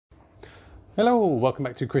Hello, welcome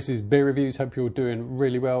back to Chris's Beer Reviews. Hope you're doing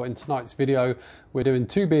really well. In tonight's video, we're doing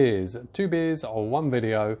two beers on one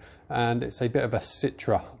video, and it's a bit of a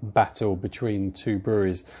Citra battle between two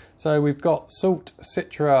breweries. So we've got Salt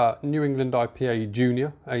Citra New England IPA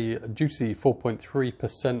Junior, a juicy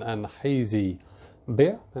 4.3% and hazy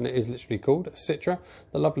beer, and it is literally called Citra.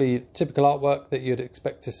 The lovely typical artwork that you'd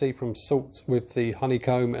expect to see from Salt with the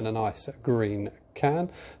honeycomb and a nice green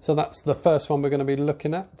can. So that's the first one we're going to be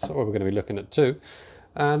looking at, or we're going to be looking at two.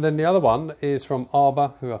 And then the other one is from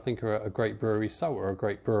Arbor, who I think are a great brewery. Salt are a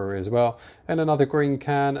great brewery as well, and another green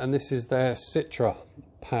can, and this is their Citra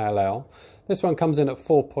Pale Ale. This one comes in at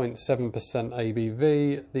 4.7%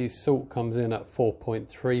 ABV. The Salt comes in at 4.3%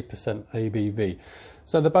 ABV.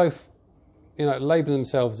 So they're both, you know, label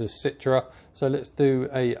themselves as Citra. So let's do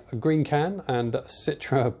a green can and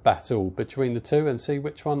Citra battle between the two and see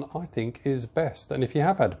which one I think is best. And if you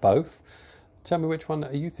have had both, tell me which one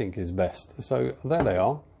you think is best. So there they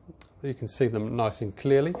are. You can see them nice and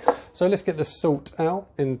clearly. So let's get the Salt out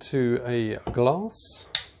into a glass.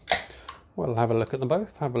 We'll have a look at them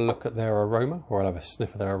both, have a look at their aroma, or I'll have a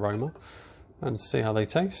sniff of their aroma and see how they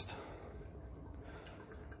taste.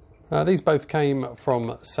 These both came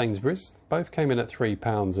from Sainsbury's. Both came in at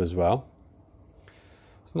 £3 as well.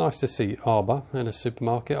 It's nice to see Arbor in a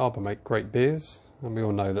supermarket. Arbor make great beers, and we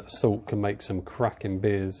all know that Salt can make some cracking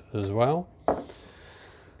beers as well.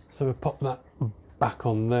 So we'll pop that back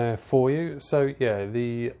on there for you. So yeah,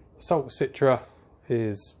 the Salt Citra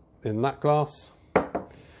is in that glass.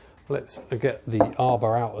 Let's get the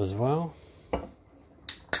Arbor out as well.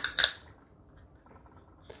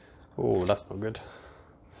 Oh, that's not good.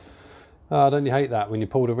 Oh, don't you hate that when you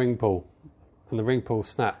pull the ring pull and the ring pull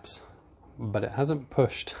snaps, but it hasn't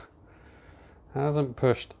pushed. Hasn't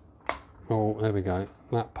pushed. Oh, there we go.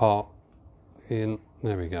 That part in.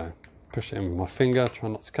 There we go. Pushed it in with my finger. Try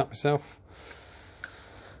not to cut myself.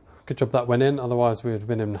 Good job that went in. Otherwise, we would have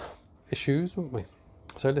been in issues, wouldn't we?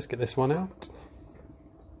 So let's get this one out.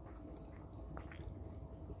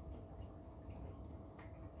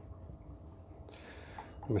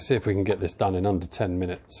 We'll see if we can get this done in under 10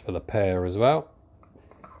 minutes for the pair as well.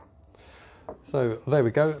 So there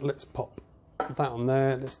we go. Let's pop that on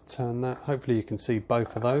there. Let's turn that. Hopefully you can see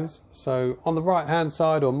both of those. So on the right hand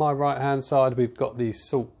side, or my right hand side, we've got the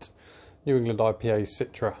Salt New England IPA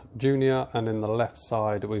Citra Junior, and in the left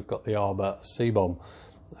side we've got the Arbor C-Bomb.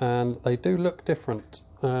 And they do look different,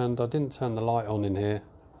 and I didn't turn the light on in here.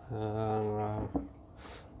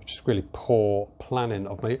 Which is really poor planning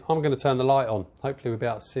of me. I'm going to turn the light on. Hopefully we'll be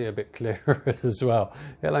able to see a bit clearer as well.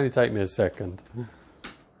 It'll only take me a second.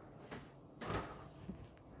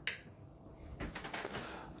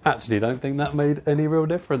 Actually, don't think that made any real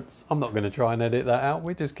difference. I'm not going to try and edit that out.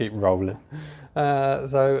 We just keep rolling.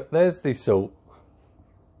 So there's the Salt,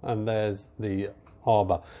 and there's the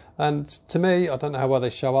Arbor. And to me, I don't know how well they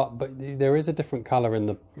show up, but there is a different colour in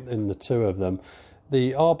the two of them.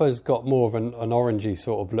 The Arbor's got more of an orangey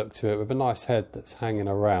sort of look to it, with a nice head that's hanging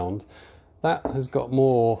around. That has got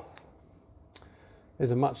more, is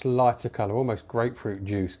a much lighter colour, almost grapefruit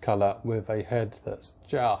juice colour, with a head that's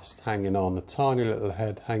just hanging on, a tiny little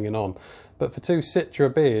head hanging on. But for two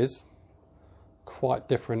Citra beers, quite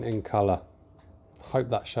different in colour. Hope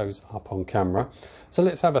that shows up on camera. So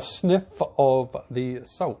let's have a sniff of the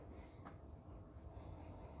Salt.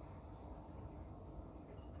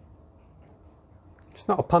 It's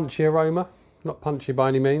not a punchy aroma, not punchy by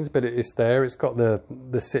any means, but it is there. It's got the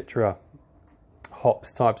Citra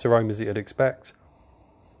hops types aromas that you'd expect.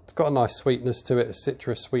 It's got a nice sweetness to it, a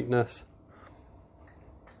Citra sweetness.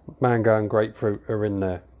 Mango and grapefruit are in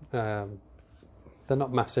there. They're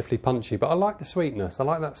not massively punchy, but I like the sweetness. I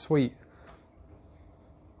like that sweet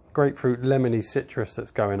grapefruit lemony citrus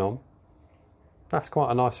that's going on. That's quite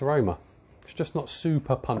a nice aroma. It's just not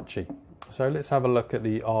super punchy. So let's have a look at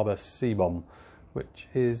the Arbor C-Bomb, which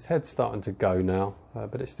is head starting to go now,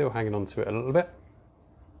 but it's still hanging on to it a little bit.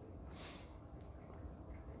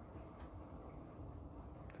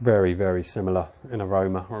 Very, very similar in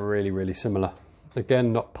aroma, really, really similar.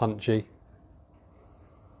 Again, not punchy.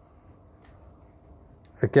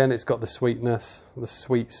 Again, it's got the sweetness, the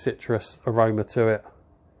sweet citrus aroma to it.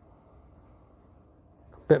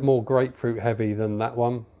 A bit more grapefruit heavy than that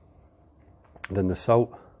one, than the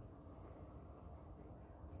Salt.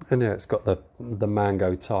 And yeah, it's got the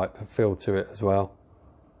mango type feel to it as well.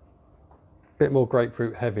 Bit more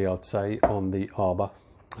grapefruit heavy, I'd say, on the Arbor.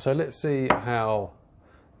 So let's see how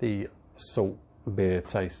the Salt beer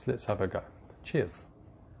tastes. Let's have a go. Cheers.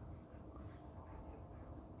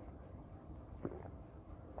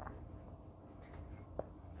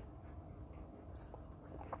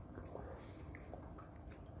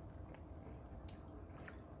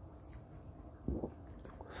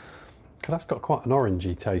 that's got quite an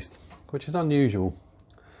orangey taste, which is unusual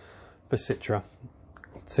for Citra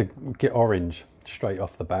to get orange straight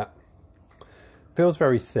off the bat. Feels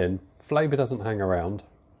very thin, flavour doesn't hang around.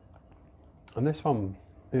 And this one,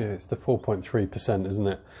 yeah, it's the 4.3%, isn't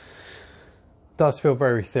it? Does feel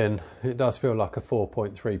very thin. It does feel like a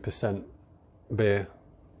 4.3% beer.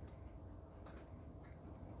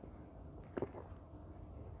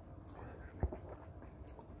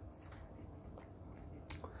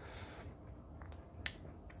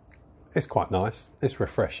 It's quite nice. It's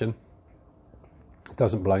refreshing. It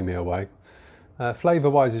doesn't blow me away. Flavour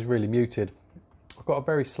wise is really muted. I've got a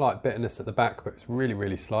very slight bitterness at the back, but it's really,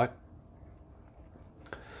 really slight.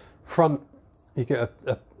 Front, you get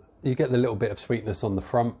you get the little bit of sweetness on the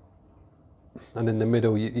front, and in the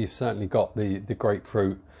middle you've certainly got the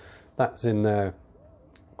grapefruit. That's in there.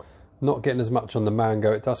 Not getting as much on the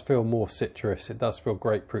mango. It does feel more citrus. It does feel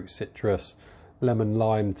grapefruit citrus, lemon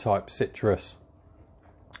lime type citrus.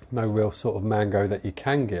 No real sort of mango that you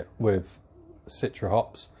can get with Citra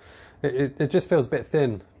hops. It just feels a bit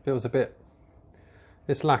thin. Feels a bit.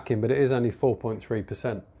 It's lacking, but it is only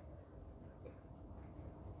 4.3%.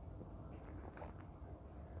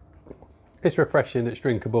 It's refreshing, it's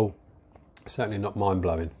drinkable, certainly not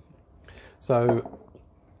mind-blowing. So,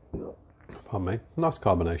 pardon me, nice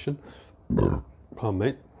carbonation. Pardon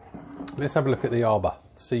me. Let's have a look at the Arbor.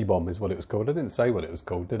 C-Bomb is what it was called. I didn't say what it was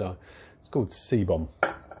called, did I? It's called C-Bomb.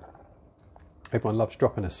 Everyone loves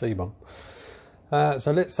dropping a C-Bomb.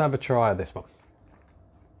 So let's have a try of this one.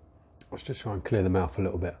 Let's just try and clear the mouth a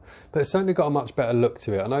little bit. But it's certainly got a much better look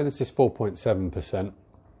to it. I know this is 4.7%. It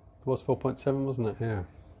was 4.7, wasn't it? Yeah.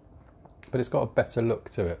 But it's got a better look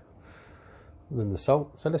to it than the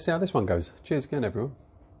salt. So let's see how this one goes. Cheers again, everyone.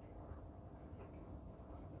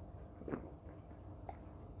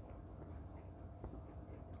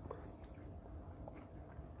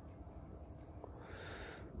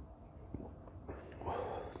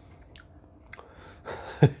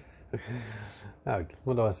 Oh,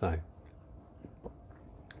 what do I say?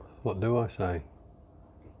 What do I say?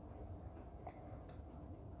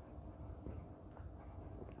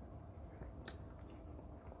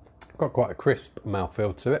 Got quite a crisp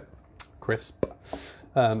mouthfeel to it. Crisp.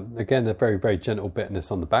 Again, a very, very gentle bitterness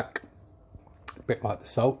on the back. A bit like the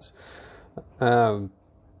salts. It's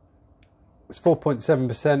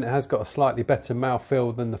 4.7%. It has got a slightly better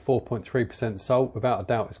mouthfeel than the 4.3% salt. Without a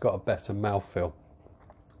doubt, it's got a better mouthfeel.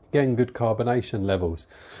 Again, good carbonation levels.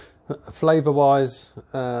 Flavour-wise,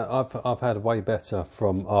 I've had way better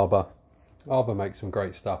from Arbor. Arbor makes some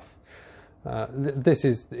great stuff.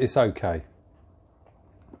 It's okay.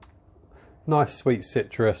 Nice sweet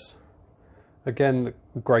citrus. Again,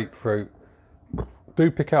 grapefruit.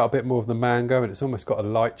 Do pick out a bit more of the mango, and it's almost got a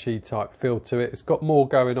lychee type feel to it. It's got more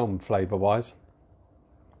going on flavour-wise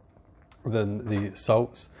than the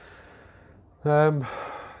salts.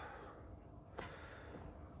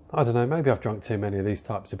 I don't know, maybe I've drunk too many of these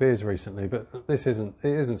types of beers recently, but it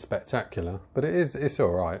isn't spectacular, but it's all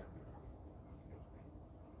right.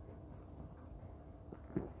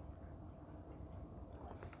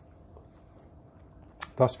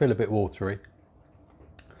 It does feel a bit watery.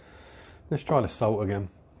 Let's try the salt again.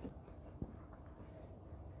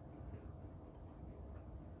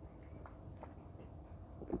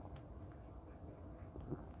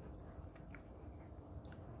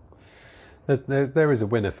 There is a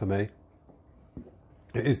winner for me.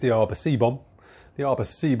 It is the Arbor C-Bomb. The Arbor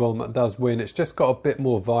C-Bomb does win. It's just got a bit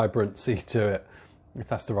more vibrancy to it, if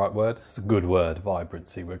that's the right word. It's a good word,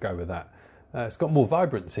 vibrancy. We'll go with that. It's got more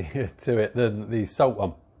vibrancy to it than the salt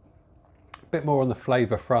one. A bit more on the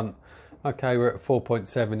flavour front. Okay, we're at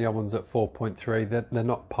 4.7. The other one's at 4.3. They're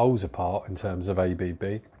not poles apart in terms of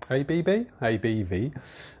ABV. But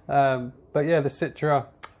yeah, the Citra,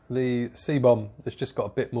 the C-Bomb, it's just got a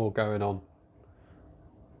bit more going on.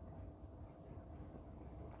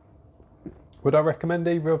 Would I recommend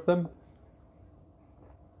either of them?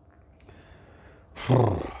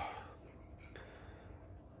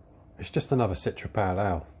 It's just another Citra Pale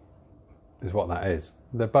Ale, is what that is.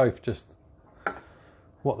 They're both just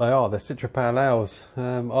what they are. They're Citra Pale Ales.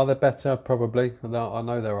 Are they better? Probably. I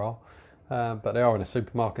know there are. But they are in a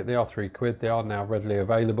supermarket. They are £3. They are now readily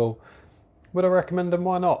available. Would I recommend them?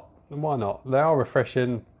 Why not? Why not? They are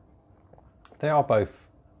refreshing. They are both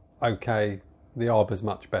okay. The Arbor's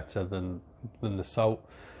much better than the salt.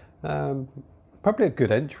 Probably a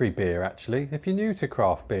good entry beer, actually. If you're new to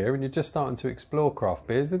craft beer and you're just starting to explore craft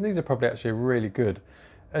beers, then these are probably actually a really good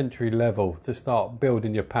entry level to start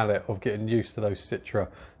building your palate of getting used to those Citra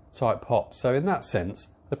type hops. So in that sense,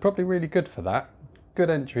 they're probably really good for that. Good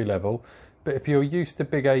entry level. But if you're used to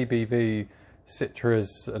big ABV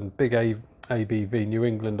Citras and big ABV New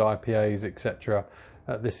England IPAs, etc.,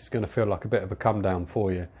 this is going to feel like a bit of a come down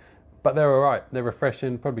for you. But they're alright, they're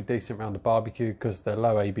refreshing, probably decent around the barbecue because they're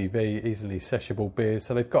low ABV, easily sessionable beers,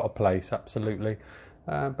 so they've got a place, absolutely.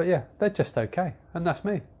 But yeah, they're just okay. And that's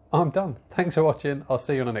me. I'm done. Thanks for watching. I'll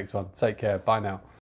see you on the next one. Take care. Bye now.